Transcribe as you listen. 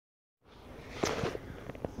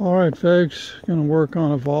Alright folks, going to work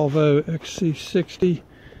on a Volvo XC60.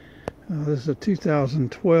 This is a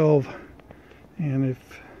 2012, and it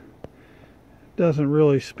doesn't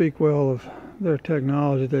really speak well of their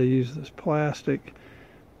technology. They use this plastic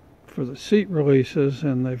for the seat releases,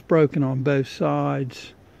 and they've broken on both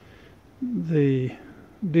sides. The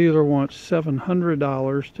dealer wants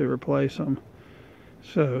 $700 to replace them.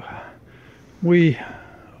 So we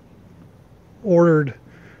ordered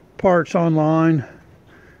parts online.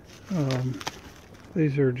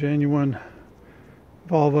 These are genuine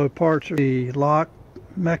Volvo parts. The lock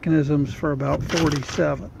mechanisms for about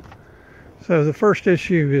 $47. So the first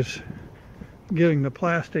issue is getting the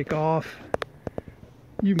plastic off.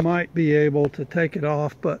 You might be able to take it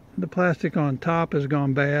off, but the plastic on top has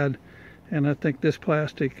gone bad, and I think this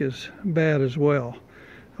plastic is bad as well.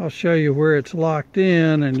 I'll show you where it's locked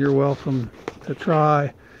in, and you're welcome to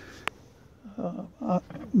try.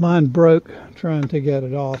 Mine broke trying to get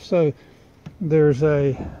it off. So there's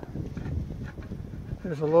a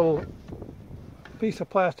little piece of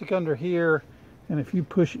plastic under here, and if you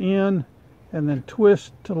push in and then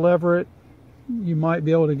twist to lever it, you might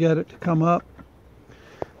be able to get it to come up.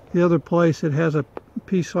 The other place it has a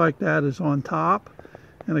piece like that is on top,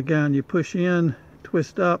 and again you push in,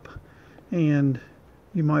 twist up, and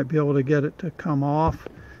you might be able to get it to come off.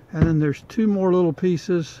 And then there's two more little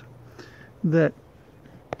pieces that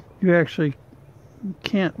you actually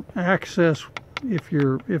can't access if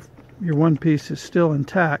your one piece is still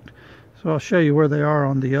intact. So I'll show you where they are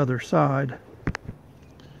on the other side.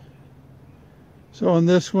 So on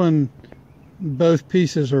this one, both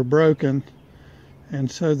pieces are broken, and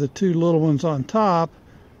so the two little ones on top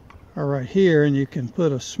are right here, and you can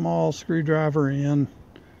put a small screwdriver in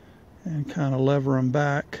and kind of lever them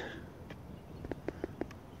back.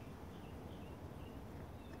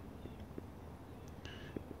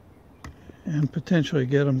 And potentially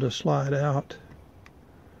get them to slide out.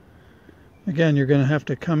 Again, you're going to have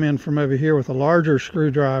to come in from over here with a larger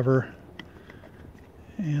screwdriver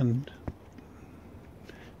and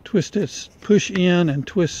twist it, push in and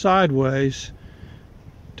twist sideways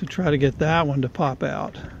to try to get that one to pop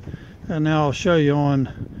out. And now I'll show you on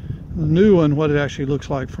the new one what it actually looks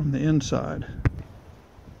like from the inside.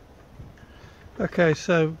 Okay,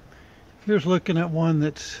 so here's looking at one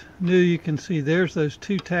that's new. You can see there's those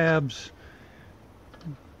two tabs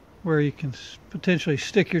where you can potentially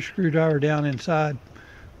stick your screwdriver down inside,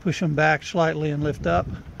 push them back slightly and lift up.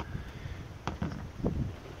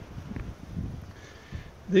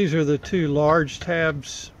 These are the two large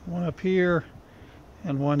tabs, one up here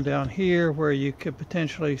and one down here, where you could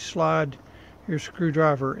potentially slide your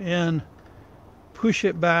screwdriver in, push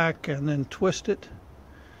it back, and then twist it.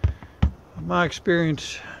 My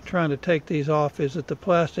experience trying to take these off is that the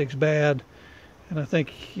plastic's bad, and I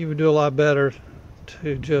think you would do a lot better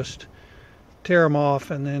to just tear them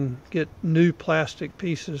off and then get new plastic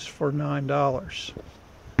pieces for $9.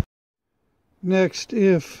 Next,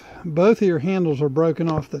 if both of your handles are broken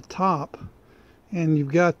off the top and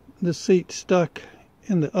you've got the seat stuck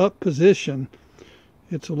in the up position,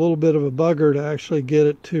 it's a little bit of a bugger to actually get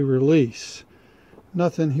it to release.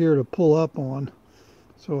 Nothing here to pull up on.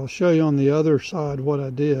 So I'll show you on the other side what I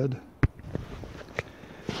did.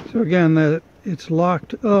 So again, that it's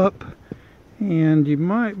locked up, and you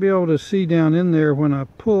might be able to see down in there when I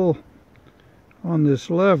pull on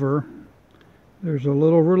this lever, there's a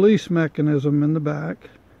little release mechanism in the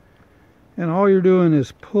back, and all you're doing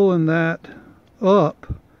is pulling that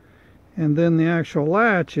up, and then the actual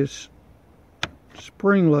latch is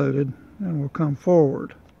spring loaded and will come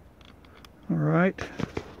forward. Alright,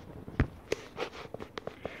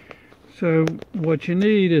 so what you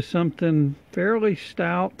need is something fairly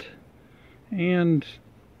stout and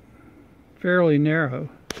fairly narrow,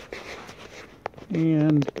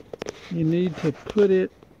 and you need to put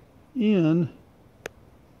it in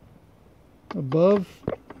above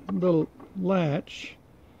the latch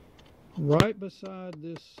right beside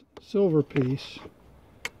this silver piece,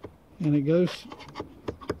 and it goes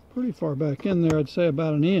pretty far back in there. I'd say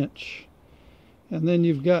about an inch, and then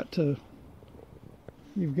you've got to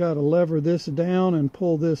lever this down and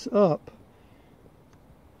pull this up.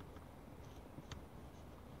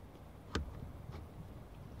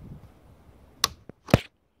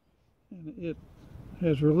 It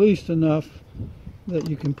has released enough that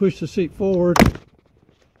you can push the seat forward,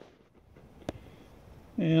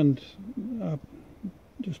 and I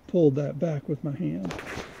just pulled that back with my hand.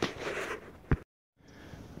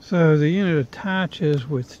 So the unit attaches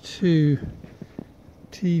with two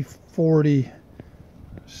T40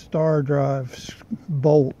 star drive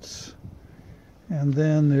bolts, and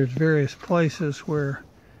then there's various places where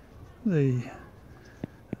the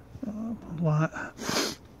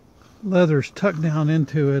leather's tucked down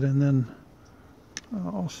into it, and then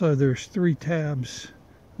also there's 3 tabs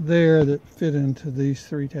there that fit into these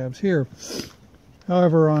 3 tabs here.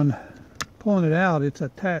 However, on pulling it out, it's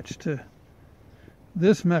attached to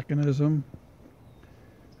this mechanism,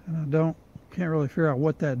 and I can't really figure out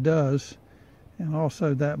what that does. And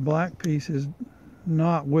also that black piece is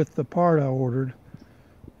not with the part I ordered,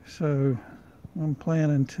 so I'm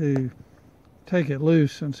planning to take it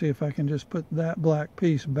loose and see if I can just put that black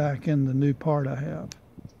piece back in the new part I have.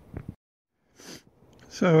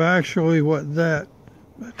 So actually what that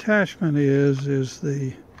attachment is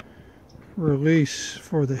the release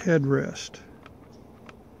for the headrest.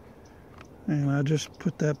 And I just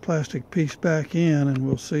put that plastic piece back in and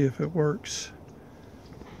we'll see if it works.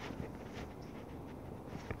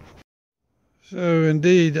 So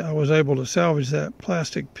indeed I was able to salvage that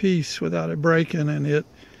plastic piece without it breaking, and it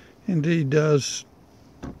indeed does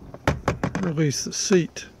release the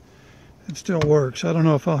seat. It still works. I don't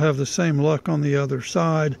know if I'll have the same luck on the other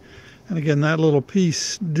side. And again, that little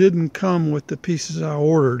piece didn't come with the pieces I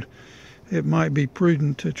ordered. It might be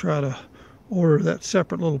prudent to try to order that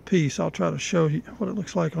separate little piece. I'll try to show you what it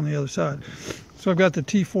looks like on the other side. So I've got the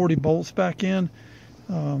T40 bolts back in.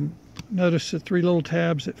 Notice the 3 little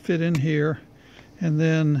tabs that fit in here. And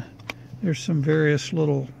then there's some various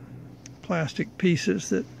little plastic pieces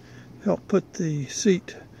that help put the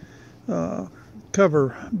seat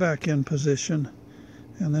cover back in position.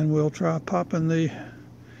 And then we'll try popping the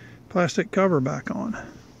plastic cover back on.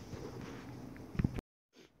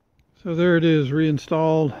 So there it is,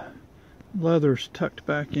 reinstalled. Leather's tucked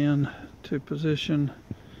back in to position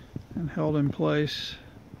and held in place.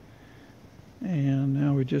 And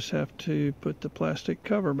now we just have to put the plastic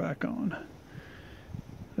cover back on.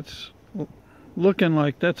 It's looking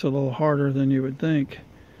like that's a little harder than you would think.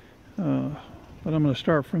 But I'm going to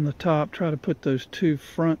start from the top, try to put those 2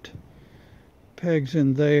 front pegs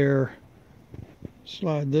in there,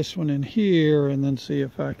 slide this one in here, and then see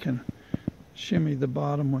if I can shimmy the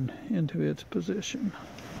bottom one into its position.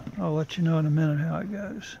 I'll let you know in a minute how it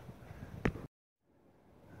goes.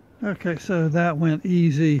 Okay, so that went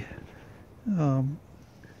easy.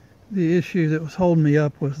 The issue that was holding me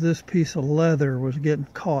up was this piece of leather was getting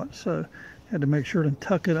caught, so I had to make sure to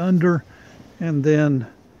tuck it under, and then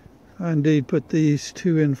I indeed put these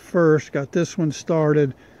 2 in first, got this one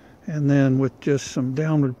started, and then with just some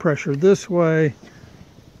downward pressure this way,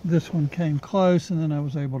 this one came close, and then I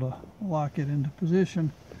was able to lock it into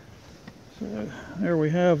position. So there we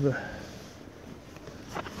have the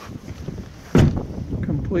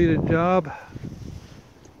completed job.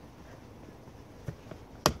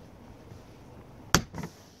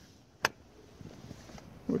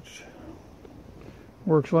 Which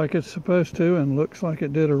works like it's supposed to and looks like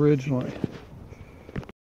it did originally.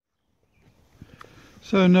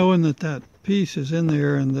 So knowing that that piece is in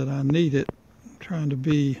there and that I need it, I'm trying to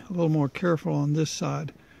be a little more careful on this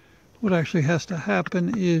side. What actually has to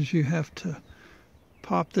happen is you have to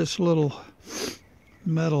pop this little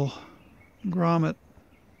metal grommet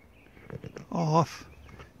off,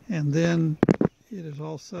 and then it is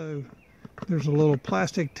also, there's a little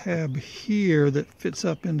plastic tab here that fits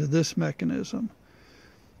up into this mechanism.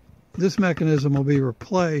 This mechanism will be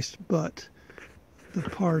replaced, but the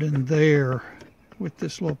part in there with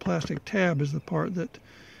this little plastic tab is the part that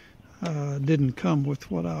didn't come with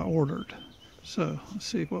what I ordered. So let's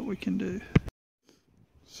see what we can do.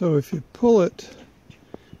 So if you pull it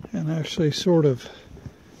and actually sort of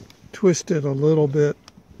twist it a little bit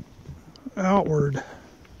outward,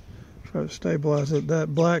 try to stabilize it,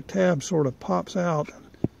 that black tab sort of pops out.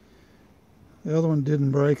 The other one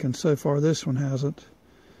didn't break, and so far this one hasn't.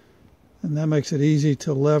 And that makes it easy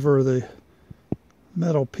to lever the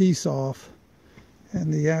metal piece off.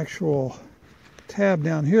 And the actual tab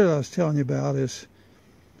down here that I was telling you about is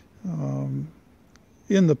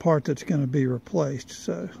in the part that's going to be replaced.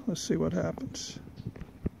 So let's see what happens.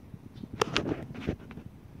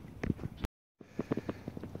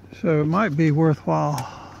 So it might be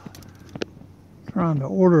worthwhile trying to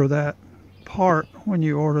order that part when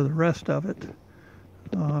you order the rest of it,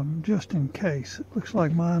 just in case. It looks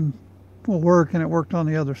like mine will work, and it worked on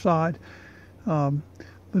the other side.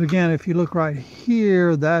 But again, if you look right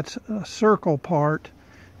here, that's a circle part,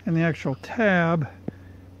 and the actual tab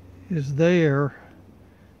is there.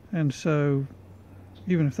 And so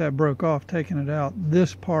even if that broke off, taking it out,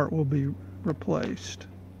 this part will be replaced.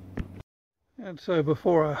 And so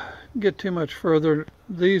before I get too much further,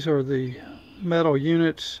 these are the metal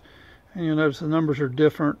units, and you'll notice the numbers are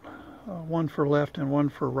different, one for left and one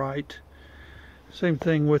for right. Same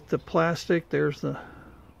thing with the plastic. There's the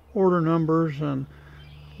order numbers, and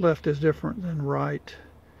left is different than right.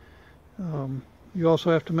 You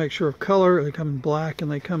also have to make sure of color. They come in black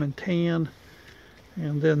and they come in tan.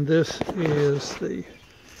 And then this is the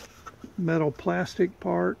metal plastic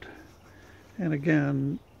part. And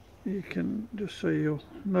again, you can, just so you'll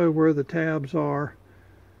know where the tabs are,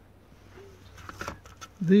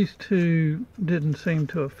 these two didn't seem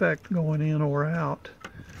to affect going in or out.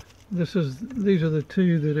 These are the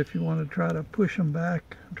two that if you want to try to push them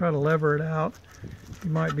back, try to lever it out,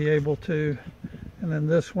 you might be able to. And then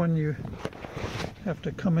this one, you have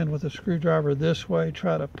to come in with a screwdriver this way,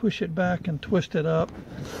 try to push it back and twist it up,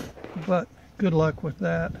 but good luck with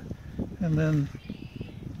that. And then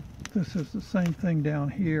this is the same thing down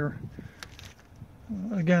here.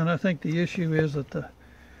 Again, I think the issue is that the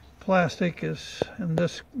plastic is in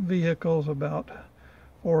this vehicle is about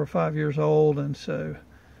 4 or 5 years old, and so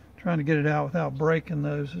trying to get it out without breaking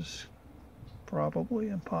those is probably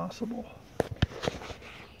impossible.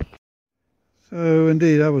 So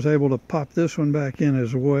indeed, I was able to pop this one back in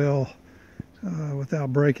as well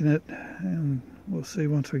without breaking it, and we'll see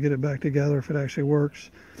once we get it back together if it actually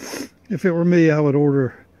works. If it were me, I would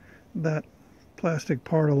order that plastic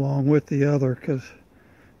part along with the other, because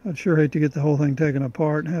I'd sure hate to get the whole thing taken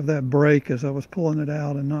apart and have that break as I was pulling it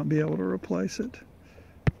out and not be able to replace it.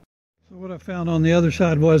 So what I found on the other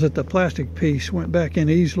side was that the plastic piece went back in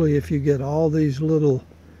easily if you get all these little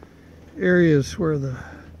areas where the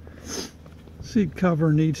seat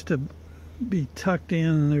cover needs to be tucked in,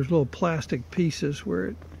 and there's little plastic pieces where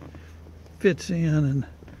it fits in, and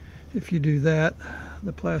if you do that,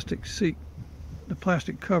 the plastic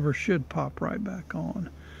cover should pop right back on.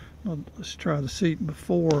 Well, let's try the seat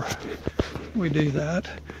before we do that.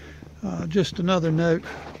 Just another note,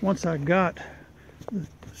 once I got the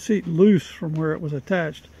seat loose from where it was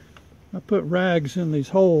attached, I put rags in these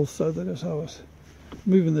holes so that as I was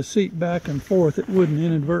moving the seat back and forth, it wouldn't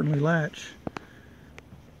inadvertently latch,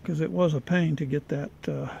 because it was a pain to get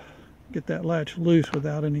that latch loose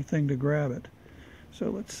without anything to grab it. So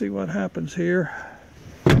let's see what happens here.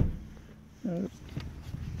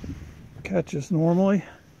 Catches normally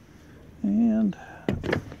and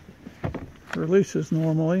releases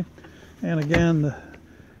normally, and again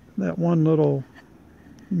that one little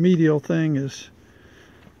medial thing is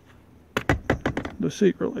the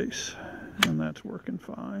seat release, and that's working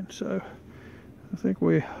fine. So I think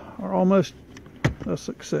we are almost a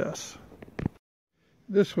success.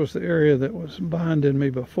 This was the area that was binding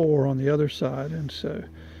me before on the other side, and so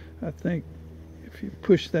I think if you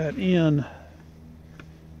push that in,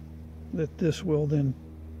 that this will then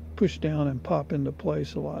push down and pop into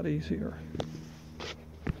place a lot easier.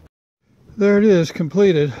 There it is,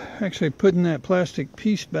 completed. Actually putting that plastic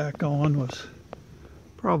piece back on was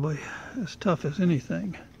probably as tough as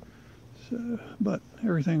anything. So, but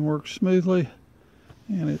everything works smoothly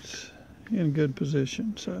and it's in good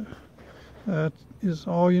position. So that is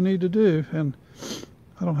all you need to do, and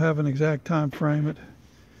I don't have an exact time frame. It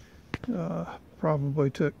probably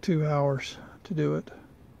took 2 hours to do it.